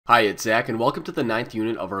Hi, it's Zach, and welcome to the 9th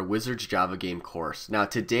unit of our Wizards Java game course. Now,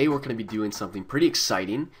 today we're going to be doing something pretty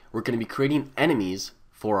exciting. We're going to be creating enemies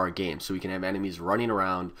for our game, so we can have enemies running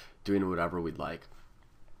around doing whatever we'd like.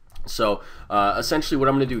 So, essentially what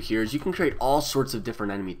I'm going to do here is you can create all sorts of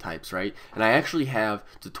different enemy types, right? And I actually have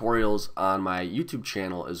tutorials on my YouTube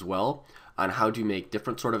channel as well on how to make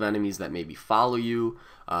different sort of enemies that maybe follow you,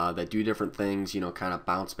 that do different things, you know, kind of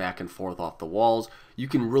bounce back and forth off the walls. You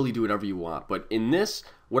can really do whatever you want. But in this,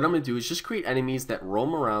 what I'm going to do is just create enemies that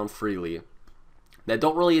roam around freely, that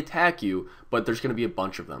don't really attack you, but there's going to be a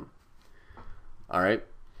bunch of them. Alright,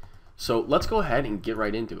 so let's go ahead and get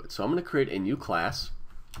right into it. So I'm going to create a new class.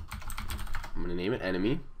 I'm going to name it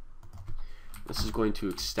enemy. This is going to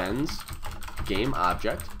extends game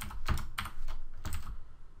object.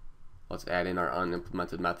 Let's add in our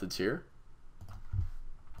unimplemented methods here.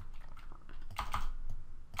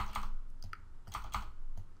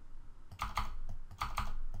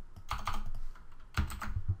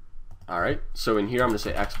 Alright, so in here I'm going to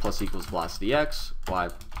say x plus equals velocity x, y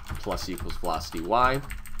plus equals velocity y.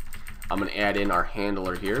 I'm going to add in our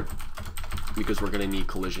handler here because we're going to need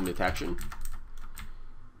collision detection.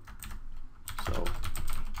 So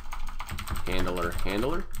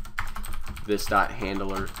handler, this dot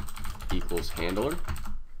handler equals handler.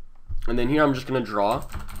 And then here I'm just going to draw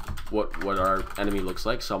what our enemy looks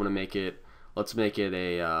like. So I'm going to make it, let's make it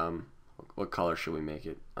a, what color should we make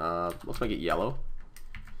it? Let's make it yellow.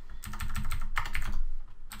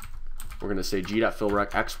 We're going to say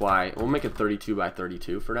g.fillRect xy. We'll make it 32 by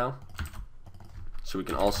 32 for now. So we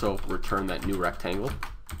can also return that new rectangle,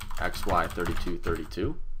 xy 32,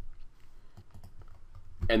 32.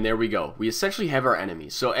 And there we go. We essentially have our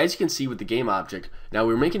enemies. So as you can see with the game object, now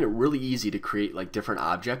we're making it really easy to create like different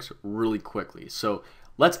objects really quickly. So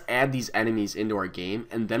let's add these enemies into our game,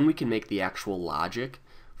 and then we can make the actual logic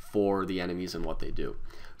for the enemies and what they do.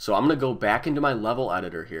 So I'm going to go back into my level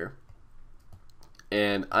editor here.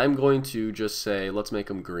 And I'm going to just say, let's make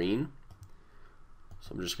them green.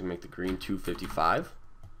 So I'm just going to make the green 255.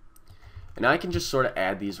 And now I can just sort of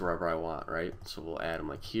add these wherever I want, right? So we'll add them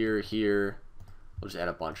like here, here. We'll just add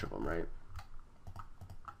a bunch of them, right?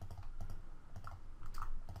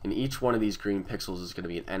 And each one of these green pixels is going to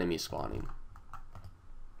be an enemy spawning.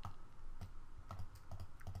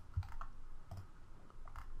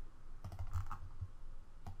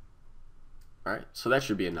 Alright, so that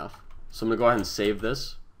should be enough. So I'm going to go ahead and save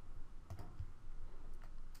this.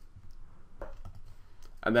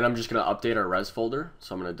 And then I'm just going to update our res folder.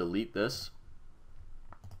 So I'm going to delete this.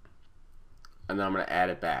 And then I'm going to add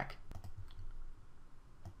it back.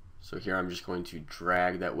 So here I'm just going to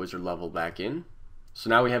drag that wizard level back in. So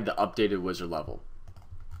now we have the updated wizard level.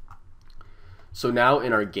 So now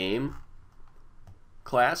in our game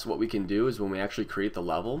class, what we can do is when we actually create the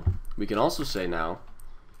level, we can also say now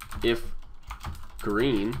if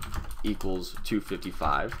green equals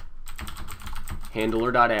 255,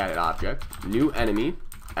 handler.add object, new enemy,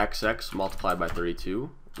 xx multiplied by 32,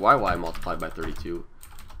 yy multiplied by 32,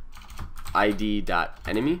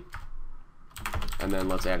 id.enemy, and then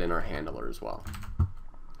let's add in our handler as well.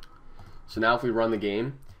 So now if we run the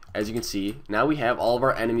game, as you can see, now we have all of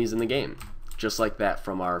our enemies in the game, just like that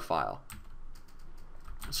from our file.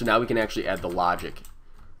 So now we can actually add the logic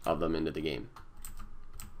of them into the game.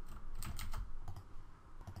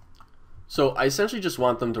 So I essentially just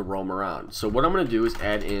want them to roam around. So what I'm going to do is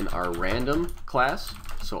add in our random class.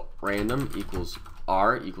 So random equals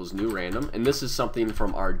r equals new random. And this is something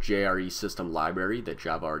from our JRE system library that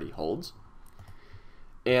Java already holds.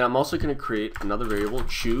 And I'm also going to create another variable,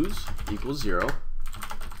 choose equals 0.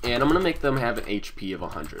 And I'm going to make them have an HP of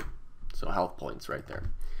 100. So health points right there.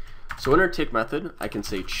 So in our tick method, I can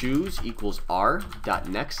say choose equals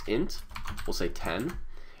r.nextInt. We'll say 10.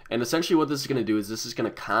 And essentially what this is going to do is this is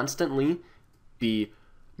going to constantly be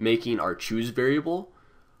making our choose variable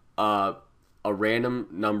a random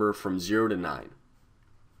number from 0 to 9.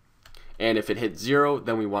 And if it hits 0,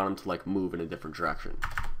 then we want them to like move in a different direction.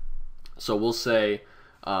 So we'll say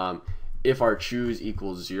if our choose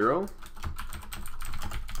equals 0,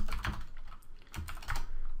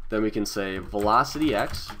 then we can say velocity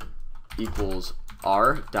x equals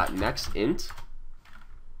r.nextInt.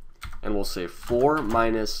 And we'll say 4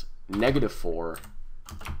 minus -4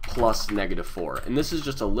 plus -4. And this is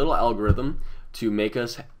just a little algorithm to make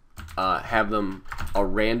us have them a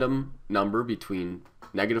random number between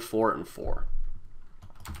 -4 and 4.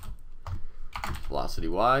 Velocity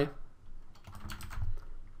y.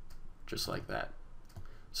 Just like that.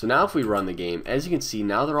 So now if we run the game, as you can see,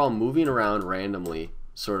 now they're all moving around randomly,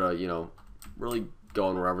 sort of, you know, really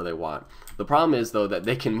going wherever they want. The problem is, though, that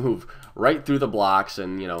they can move right through the blocks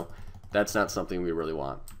and, you know, That's not something we really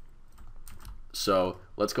want. So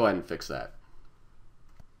let's go ahead and fix that.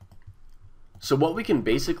 So what we can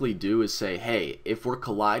basically do is say, hey, if we're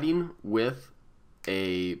colliding with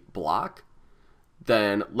a block,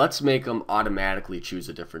 then let's make them automatically choose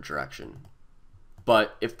a different direction.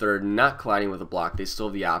 But if they're not colliding with a block, they still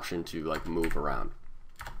have the option to like move around.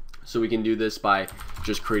 So we can do this by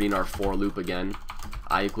just creating our for loop again.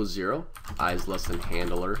 I equals 0, I is less than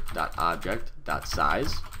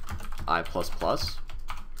handler.object.size, I plus plus.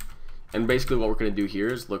 And basically what we're going to do here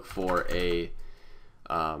is look for a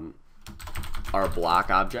our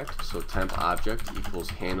block object. So temp object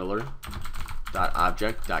equals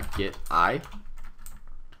handler.object.getI.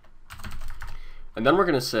 And then we're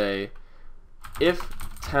going to say if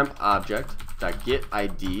temp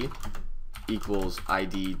object.getID equals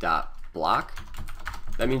id.block,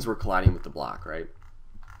 that means we're colliding with the block, right?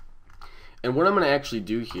 And what I'm going to actually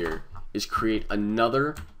do here is create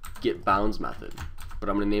another getBounds method, but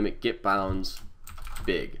I'm going to name it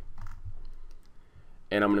getBoundsBig.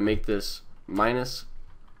 And I'm going to make this minus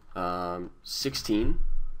 16. And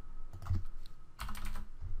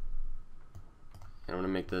I'm going to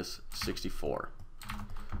make this 64.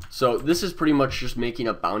 So this is pretty much just making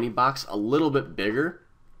a bounding box a little bit bigger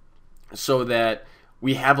so that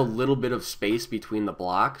we have a little bit of space between the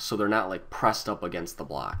block so they're not like pressed up against the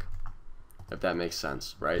block, if that makes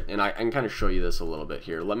sense, right? And I can kind of show you this a little bit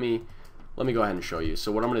here. Let me go ahead and show you.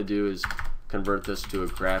 So what I'm going to do is convert this to a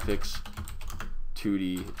graphics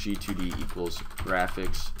 2D G2D equals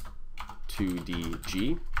graphics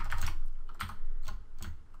 2DG.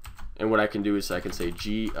 And what I can do is I can say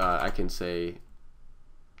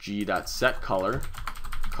g.setColor,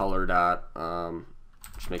 color dot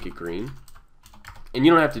just make it green. And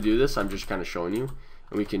you don't have to do this, I'm just kind of showing you.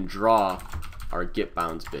 And we can draw our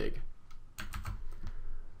getBoundsBig.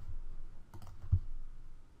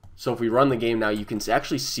 So if we run the game now, you can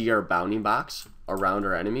actually see our bounding box around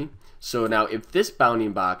our enemy. So now if this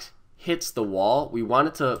bounding box hits the wall, we want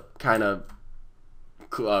it to kind of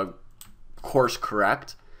course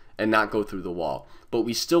correct and not go through the wall. But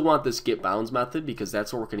we still want this getBounds method because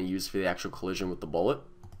that's what we're going to use for the actual collision with the bullet.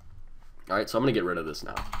 Alright, so I'm going to get rid of this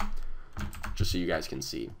now, just so you guys can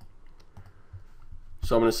see.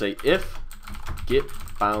 So I'm going to say if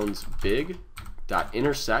getBoundsBig dot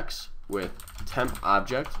intersects with temp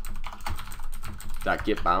object dot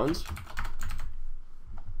getBounds,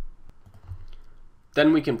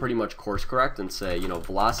 then we can pretty much course correct and say, you know,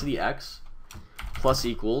 velocity x plus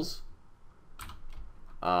equals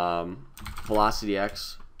velocity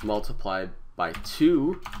x multiplied by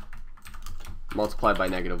 2 multiplied by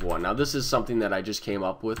 -1. Now this is something that I just came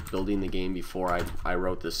up with building the game before I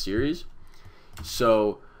wrote this series.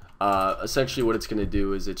 So essentially what it's going to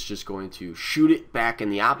do is it's just going to shoot it back in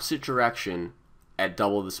the opposite direction at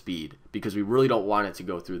double the speed because we really don't want it to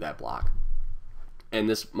go through that block. And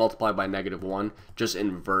this multiplied by -1 just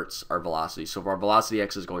inverts our velocity. So if our velocity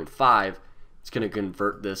x is going 5, it's going to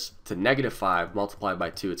convert this to -5 multiplied by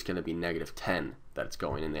 2. It's going to be -10 that it's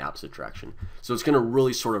going in the opposite direction. So it's going to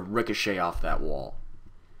really sort of ricochet off that wall.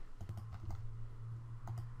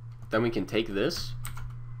 Then we can take this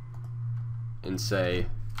and say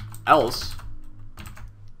else,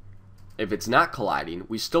 if it's not colliding,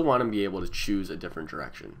 we still want to be able to choose a different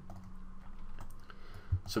direction.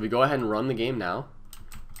 So we go ahead and run the game now.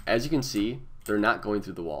 As you can see, they're not going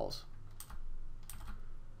through the walls.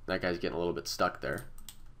 That guy's getting a little bit stuck there.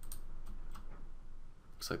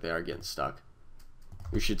 Looks like they are getting stuck.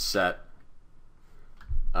 We should set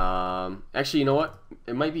actually, you know what,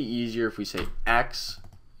 it might be easier if we say x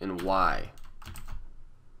and y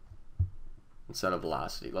instead of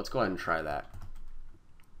velocity. Let's go ahead and try that.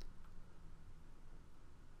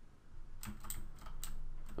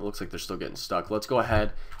 It looks like they're still getting stuck. Let's go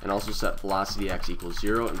ahead and also set velocity x equals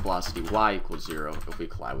 0 and velocity y equals 0 if we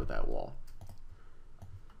collide with that wall.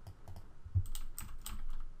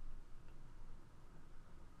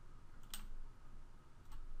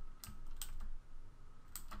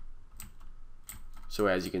 So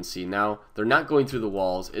as you can see now, they're not going through the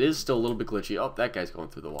walls. It is still a little bit glitchy. Oh, that guy's going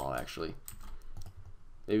through the wall actually.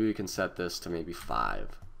 Maybe we can set this to maybe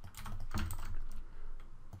 5.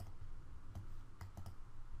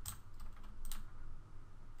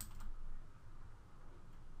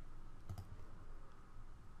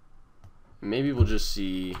 Maybe we'll just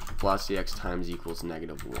see velocity x times equals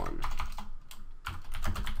 -1.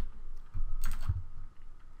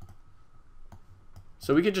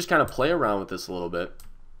 So we could just kind of play around with this a little bit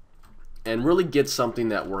and really get something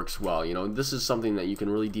that works well. You know, this is something that you can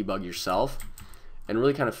really debug yourself and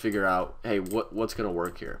really kind of figure out, hey, what's going to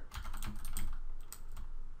work here.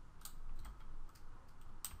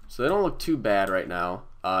 So they don't look too bad right now.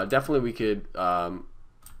 Definitely we could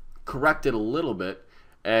correct it a little bit.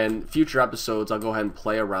 And future episodes, I'll go ahead and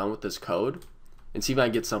play around with this code and see if I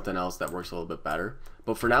can get something else that works a little bit better.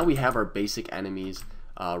 But for now, we have our basic enemies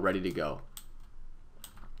ready to go.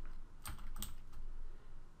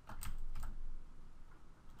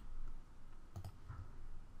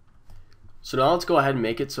 So now let's go ahead and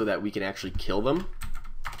make it so that we can actually kill them.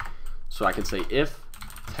 So I can say if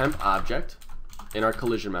temp object in our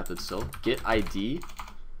collision method still get ID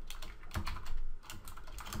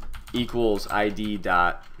equals ID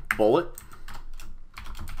dot bullet.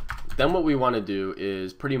 Then what we want to do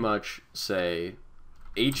is pretty much say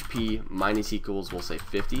HP minus equals, we'll say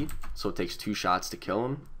 50, so it takes 2 shots to kill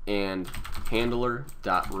him, and handler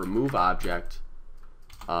dot remove object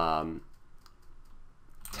temp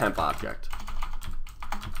object.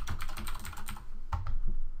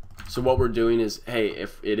 So what we're doing is, hey,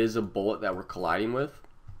 if it is a bullet that we're colliding with,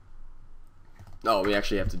 oh, we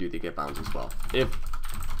actually have to do the get bounds as well. If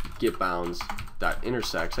get bounds dot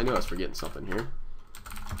intersects, I knew I was forgetting something here.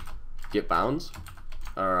 Get bounds,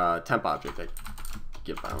 or temp object, like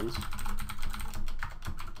get bounds.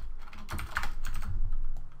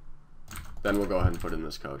 Then we'll go ahead and put in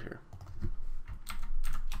this code here.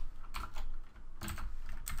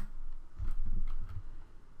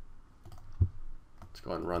 Let's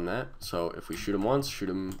go ahead and run that. So if we shoot them once, shoot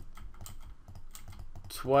them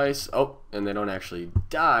twice, oh, and they don't actually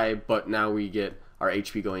die, but now we get our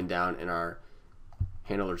HP going down and our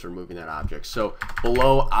handlers are moving that object. So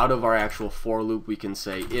below, out of our actual for loop, we can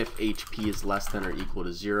say if HP is less than or equal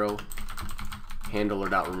to 0,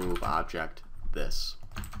 handler.remove object this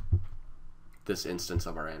instance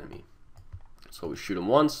of our enemy. So we shoot them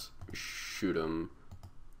once, we shoot them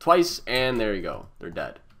twice, and there you go, they're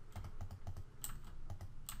dead.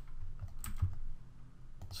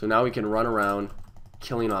 So now we can run around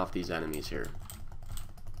killing off these enemies here.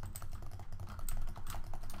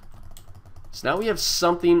 So now we have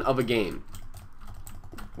something of a game.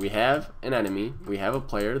 We have an enemy, we have a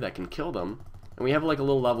player that can kill them, and we have like a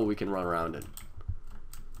little level we can run around in.